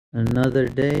Another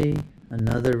day,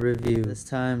 another review. This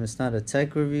time it's not a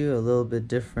tech review, a little bit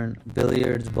different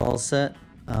billiards ball set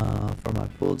for my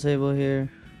pool table here.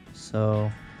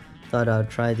 So thought I'd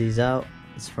try these out.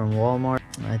 It's from Walmart.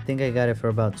 I think I got it for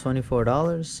about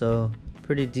 $24, so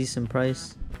pretty decent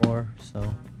price more.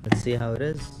 So let's see how it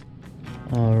is.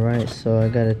 Alright, so I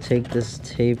gotta take this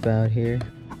tape out here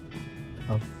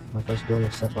of my first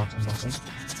billiard set box unboxing.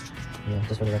 Yeah,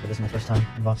 just for the record, this is my first time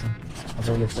unboxing a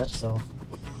billiard set, so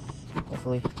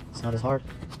hopefully it's not as hard.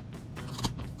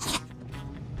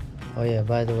 Oh yeah,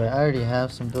 by the way, I already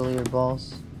have some billiard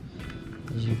balls.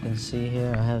 As you can see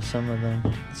here, I have some of them.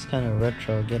 It's kind of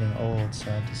retro, getting old,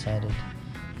 so I decided,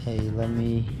 hey, let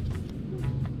me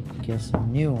get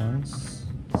some new ones,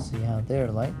 see how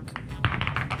they're like.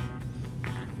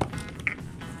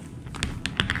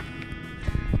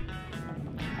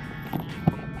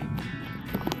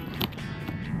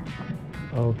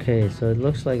 Okay, so it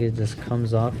looks like it just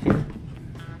comes off here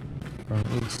from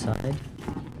each side.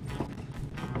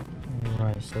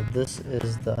 Alright, so this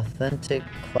is the authentic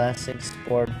classic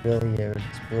sport billiard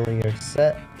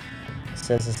set. It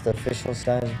says it's the official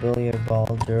size billiard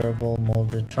ball, durable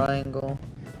molded triangle,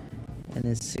 and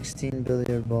it's 16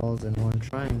 billiard balls in one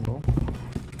triangle.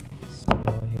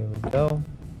 So here we go.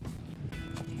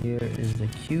 Here is the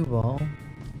cue ball.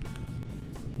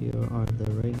 Here are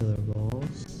the regular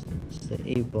balls. It's the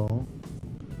 8 ball.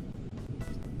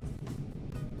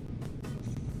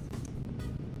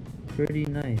 Pretty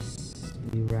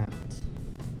nicely wrapped.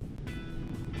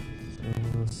 So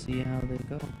we'll see how they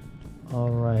go.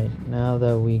 Alright, now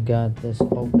that we got this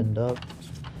opened up,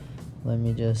 let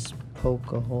me just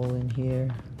poke a hole in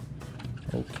here.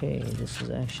 Okay, this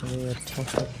is actually a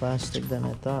tougher plastic than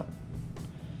I thought.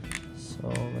 So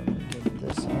let me get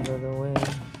this out of the way.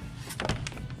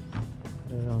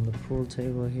 Put it on the pool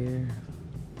table here.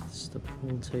 It's the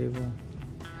pool table.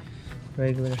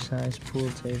 Regular size pool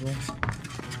table.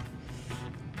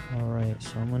 Alright,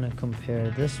 so I'm going to compare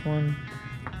this one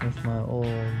with my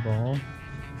old ball.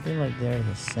 I feel like they're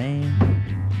the same.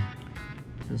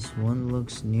 This one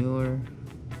looks newer.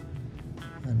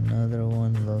 Another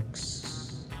one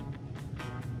looks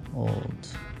old.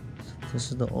 So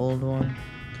this is the old one.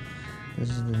 This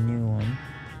is the new one.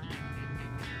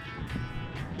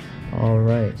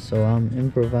 Alright, so I'm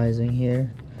improvising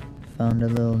here. Found a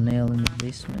little nail in the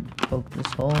basement. Poke this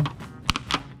hole.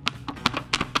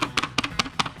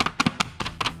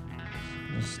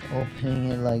 Just opening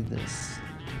it like this.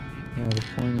 You know,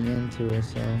 pointing into it,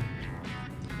 so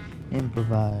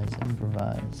improvise.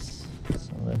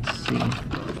 So let's see.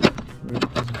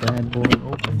 Rip this bad boy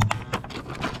open.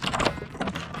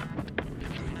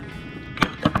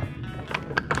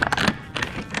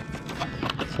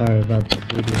 Sorry about the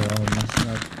video, I was messing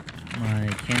up. My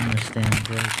camera stand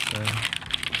broke, so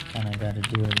kinda gotta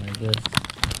do it like this.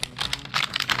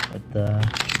 With the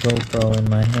GoPro in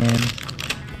my hand.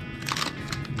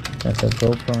 Got the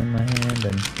GoPro in my hand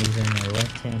and using my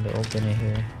left hand to open it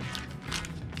here.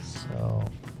 So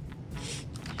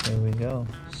here we go.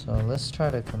 So let's try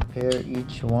to compare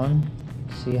each one.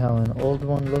 See how an old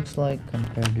one looks like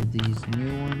compared to these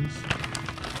new ones.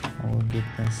 I will get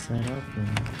that set up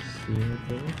and see what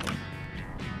they look like.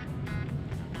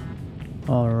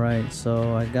 Alright,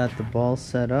 so I got the ball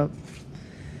set up.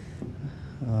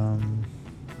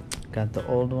 Got the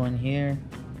old one here.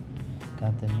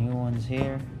 Got the new ones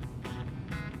here.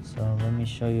 So let me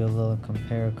show you a little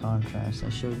compare contrast. I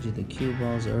showed you the cue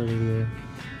balls earlier,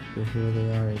 but here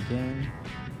they are again.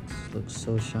 This looks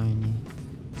so shiny.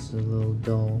 This is a little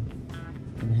dull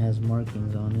and it has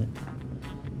markings on it.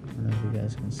 I don't know if you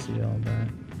guys can see all that.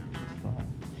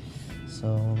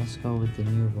 So let's go with the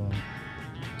new ball.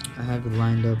 I have it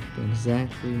lined up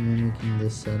exactly mimicking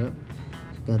this setup.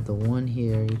 Got the one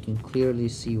here, you can clearly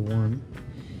see one.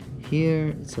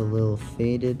 Here it's a little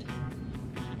faded.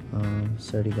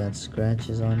 It's already got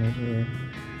scratches on it here.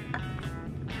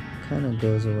 Kind of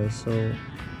goes away, so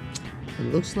it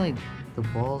looks like the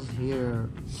balls here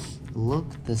look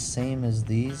the same as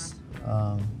these.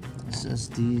 It's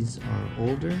just these are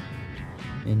older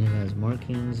and it has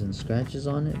markings and scratches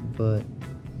on it, but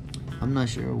I'm not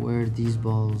sure where these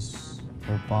balls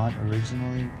were bought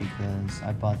originally because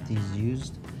I bought these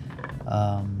used,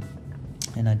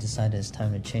 and I decided it's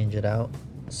time to change it out.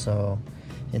 So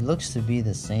it looks to be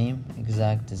the same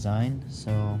exact design,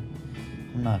 so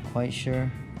I'm not quite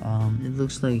sure. It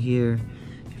looks like here,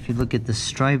 if you look at the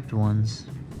striped ones,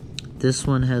 this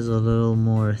one has a little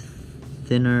more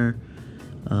thinner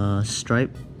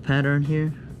stripe pattern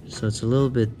here, so it's a little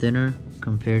bit thinner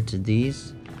compared to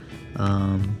these.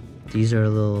 These are a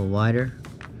little wider,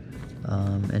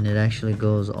 and it actually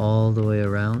goes all the way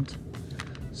around.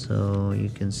 So you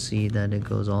can see that it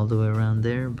goes all the way around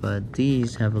there, but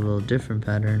these have a little different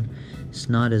pattern. It's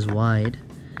not as wide,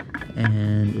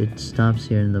 and it stops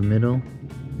here in the middle,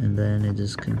 and then it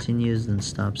just continues and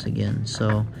stops again.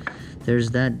 So there's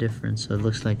that difference. So it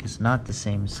looks like it's not the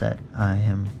same set. I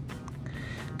am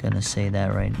gonna say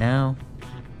that right now.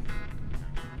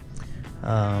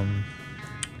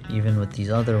 Even with these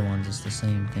other ones, it's the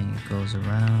same thing. It goes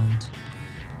around,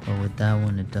 but with that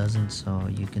one it doesn't. So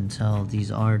you can tell these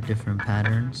are different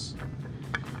patterns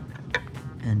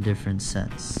and different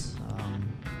sets.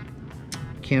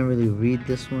 Can't really read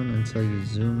this one until you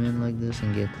zoom in like this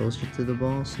and get closer to the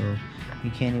ball, so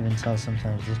you can't even tell.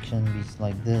 Sometimes this can be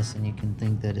like this and you can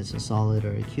think that it's a solid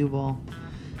or a cue ball,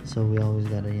 so we always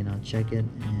gotta, you know, check it.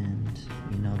 And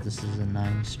you know, this is a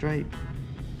 9 stripe,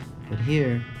 but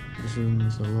here this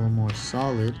one's a little more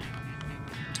solid,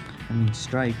 I mean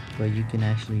stripe, but you can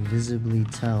actually visibly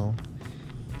tell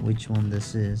which one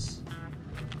this is,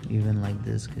 even like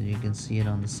this, because you can see it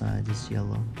on the sides, it's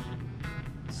yellow.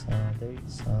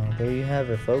 So there you have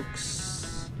it,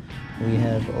 folks. We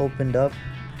have opened up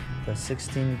the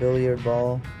 16 billiard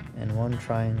ball and 1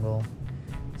 triangle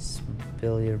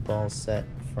billiard ball set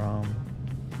from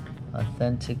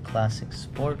Authentic Classic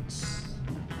Sports.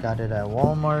 Got it at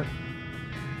Walmart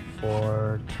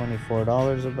for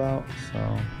 $24 about.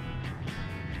 So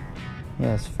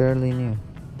yeah, it's fairly new.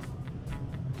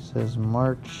 It says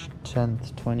March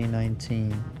 10th,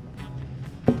 2019.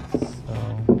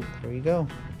 So there you go.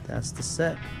 That's the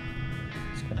set.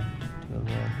 Just gonna do a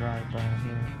little drive by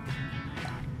here.